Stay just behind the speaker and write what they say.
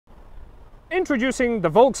Introducing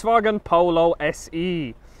the Volkswagen Polo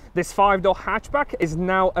SE. This 5-door hatchback is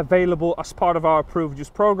now available as part of our approved use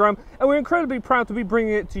program, and we're incredibly proud to be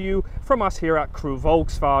bringing it to you from us here at Crewe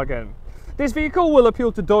Volkswagen. This vehicle will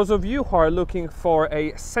appeal to those of you who are looking for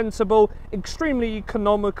a sensible, extremely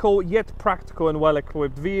economical yet practical and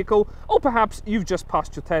well-equipped vehicle, or perhaps you've just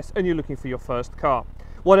passed your test and you're looking for your first car.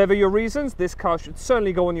 Whatever your reasons, this car should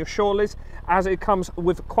certainly go on your shortlist, as it comes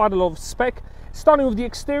with quite a lot of spec. Starting with the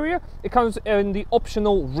exterior, it comes in the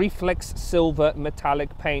optional Reflex silver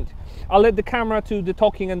metallic paint. I'll let the camera do the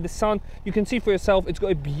talking and the sun. You can see for yourself, it's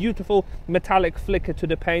got a beautiful metallic flicker to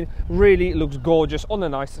the paint. Really looks gorgeous on a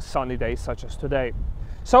nice sunny day such as today.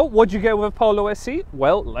 So what do you get with a Polo SE?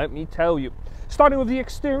 Well, let me tell you. Starting with the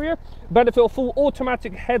exterior, benefit of full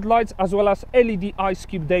automatic headlights as well as LED ice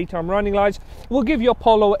cube daytime running lights will give your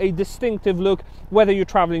Polo a distinctive look whether you're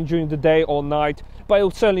traveling during the day or night, but it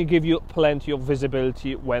will certainly give you plenty of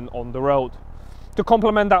visibility when on the road. To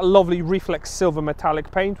complement that lovely Reflex silver metallic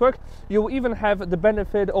paintwork, you'll even have the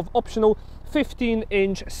benefit of optional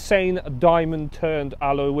 15-inch Seyne diamond turned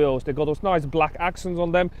alloy wheels. They've got those nice black accents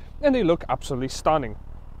on them and they look absolutely stunning.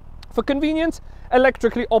 For convenience,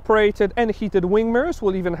 electrically operated and heated wing mirrors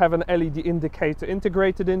will even have an LED indicator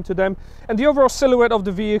integrated into them, and the overall silhouette of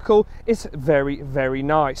the vehicle is very, very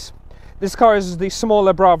nice. This car is the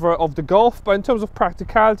smaller brother of the Golf, but in terms of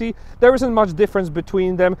practicality, there isn't much difference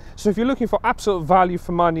between them. So if you're looking for absolute value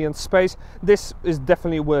for money and space, this is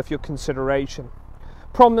definitely worth your consideration.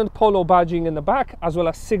 Prominent Polo badging in the back, as well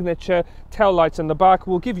as signature tail lights in the back,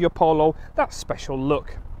 will give your Polo that special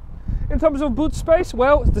look. In terms of boot space,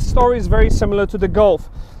 well, the story is very similar to the Golf.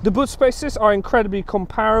 The boot spaces are incredibly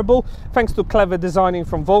comparable thanks to clever designing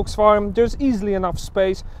from Volkswagen. There's easily enough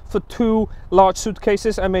space for 2 large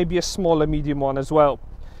suitcases and maybe a smaller medium one as well.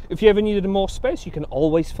 If you ever needed more space, you can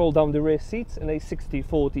always fold down the rear seats in a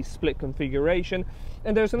 60-40 split configuration.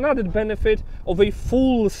 And there's another benefit of a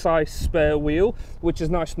full-size spare wheel, which is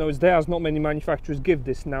nice to know is there, as not many manufacturers give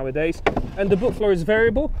this nowadays. And the boot floor is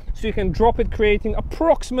variable, so you can drop it, creating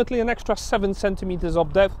approximately an extra 7 centimeters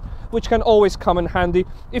of depth, which can always come in handy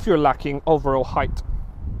if you're lacking overall height.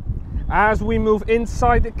 As we move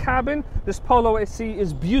inside the cabin, this Polo SE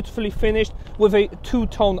is beautifully finished with a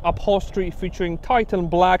 2-tone upholstery featuring Titan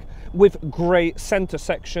black with grey center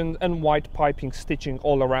section and white piping stitching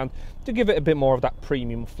all around to give it a bit more of that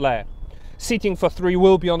premium flair. Seating for 3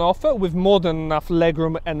 will be on offer with more than enough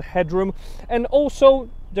legroom and headroom, and also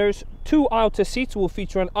there's 2 outer seats will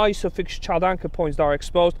feature an ISOFIX child anchor points that are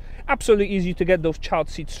exposed. Absolutely easy to get those child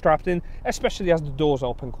seats strapped in, especially as the doors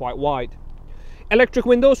open quite wide. Electric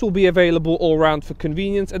windows will be available all around for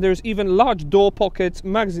convenience, and there's even large door pockets,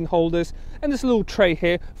 magazine holders, and this little tray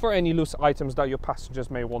here for any loose items that your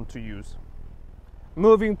passengers may want to use.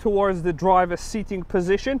 Moving towards the driver's seating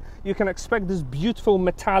position, you can expect this beautiful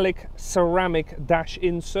metallic ceramic dash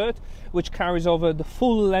insert, which carries over the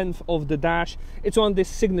full length of the dash. It's one of the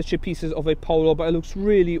signature pieces of a Polo, but it looks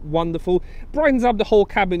really wonderful. Brightens up the whole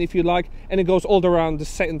cabin if you like, and it goes all around the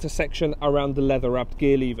center section around the leather-wrapped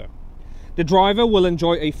gear lever. The driver will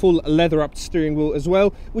enjoy a full leather-wrapped steering wheel as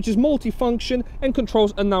well, which is multifunction and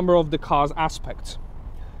controls a number of the car's aspects.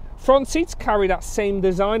 Front seats carry that same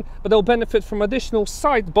design, but they'll benefit from additional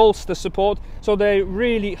side bolster support, so they're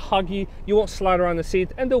really huggy, you won't slide around the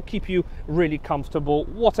seat, and they'll keep you really comfortable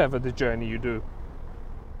whatever the journey you do.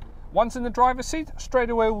 Once in the driver's seat, straight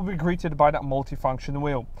away we'll be greeted by that multifunction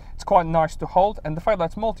wheel. It's quite nice to hold, and the fact that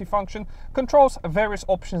it's multifunction controls various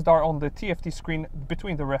options that are on the TFT screen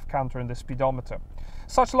between the ref counter and the speedometer.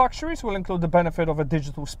 Such luxuries will include the benefit of a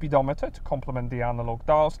digital speedometer to complement the analog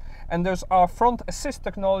dials, and there's our front assist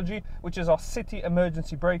technology, which is our city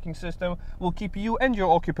emergency braking system, will keep you and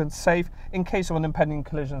your occupants safe in case of an impending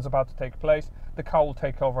collision is about to take place. The car will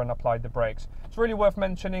take over and apply the brakes. It's really worth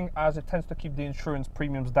mentioning as it tends to keep the insurance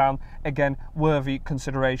premiums down. Again, worthy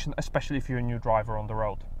consideration, especially if you're a new driver on the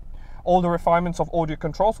road. All the refinements of audio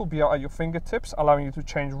controls will be at your fingertips, allowing you to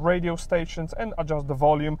change radio stations and adjust the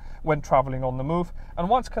volume when traveling on the move. And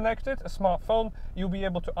once connected, a smartphone, you'll be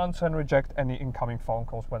able to answer and reject any incoming phone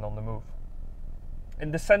calls when on the move.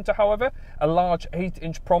 In the center, however, a large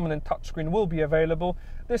 8-inch prominent touchscreen will be available.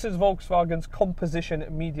 This is Volkswagen's composition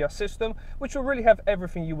media system, which will really have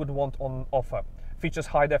everything you would want on offer. Features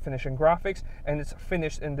high definition graphics, and it's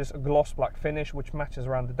finished in this gloss black finish which matches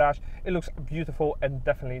around the dash. It looks beautiful and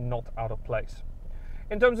definitely not out of place.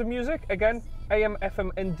 In terms of music, again, AM,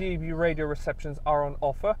 FM and DAB radio receptions are on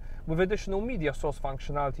offer, with additional media source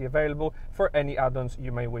functionality available for any add-ons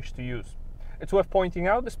you may wish to use. It's worth pointing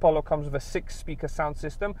out this Polo comes with a 6-speaker sound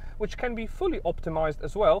system, which can be fully optimized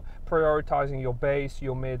as well, prioritizing your bass,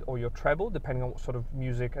 your mid or your treble, depending on what sort of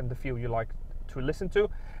music and the feel you like to listen to.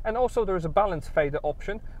 And also there is a balance fader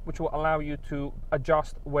option, which will allow you to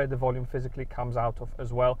adjust where the volume physically comes out of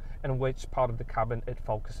as well, and which part of the cabin it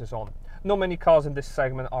focuses on. Not many cars in this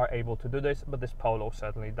segment are able to do this, but this Polo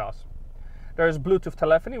certainly does. There is Bluetooth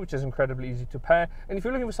telephony, which is incredibly easy to pair, and if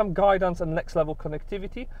you're looking for some guidance and next level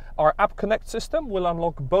connectivity, our App Connect system will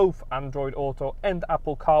unlock both AndroidAuto and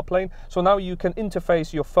Apple CarPlay. So now you can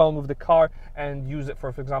interface your phone with the car and use it for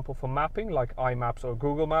example for mapping like iMaps or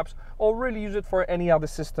Google Maps, or really use it for any other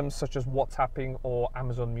systems such as WhatsApping or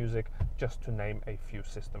Amazon Music, just to name a few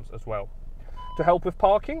systems as well. To help with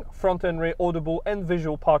parking, front and rear audible and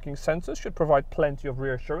visual parking sensors should provide plenty of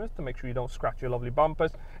reassurance to make sure you don't scratch your lovely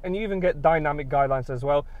bumpers, and you even get dynamic guidelines as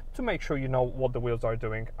well to make sure you know what the wheels are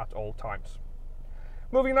doing at all times.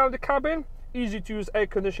 Moving down the cabin, easy to use air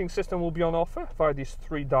conditioning system will be on offer via these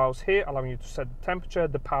 3 dials here, allowing you to set the temperature,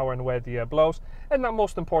 the power and where the air blows, and that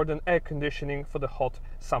most important, air conditioning for the hot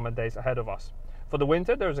summer days ahead of us. For the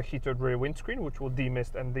winter, there is a heated rear windscreen which will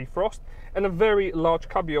demist and defrost, and a very large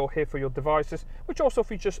cubby here for your devices, which also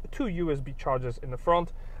features 2 USB chargers in the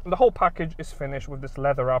front, and the whole package is finished with this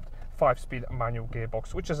leather-wrapped 5-speed manual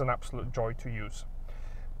gearbox, which is an absolute joy to use.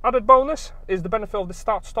 Added bonus is the benefit of the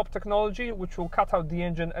start-stop technology, which will cut out the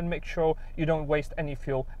engine and make sure you don't waste any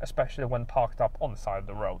fuel, especially when parked up on the side of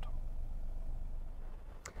the road.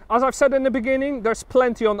 As I've said in the beginning, there's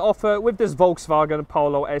plenty on offer with this Volkswagen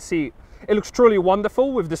Polo SE. It looks truly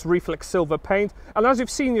wonderful with this Reflex silver paint, and as you've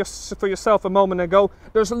seen for yourself a moment ago,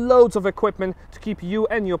 there's loads of equipment to keep you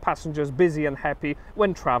and your passengers busy and happy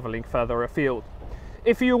when traveling further afield.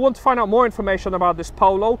 If you want to find out more information about this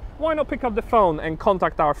Polo, why not pick up the phone and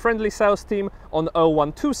contact our friendly sales team on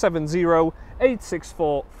 01270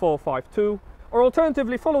 864 452, or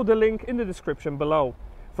alternatively follow the link in the description below.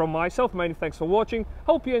 From myself, many thanks for watching,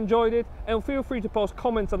 hope you enjoyed it, and feel free to post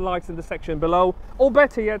comments and likes in the section below, or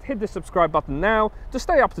better yet, hit the subscribe button now to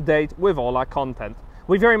stay up to date with all our content.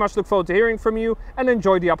 We very much look forward to hearing from you, and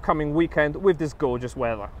enjoy the upcoming weekend with this gorgeous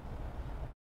weather.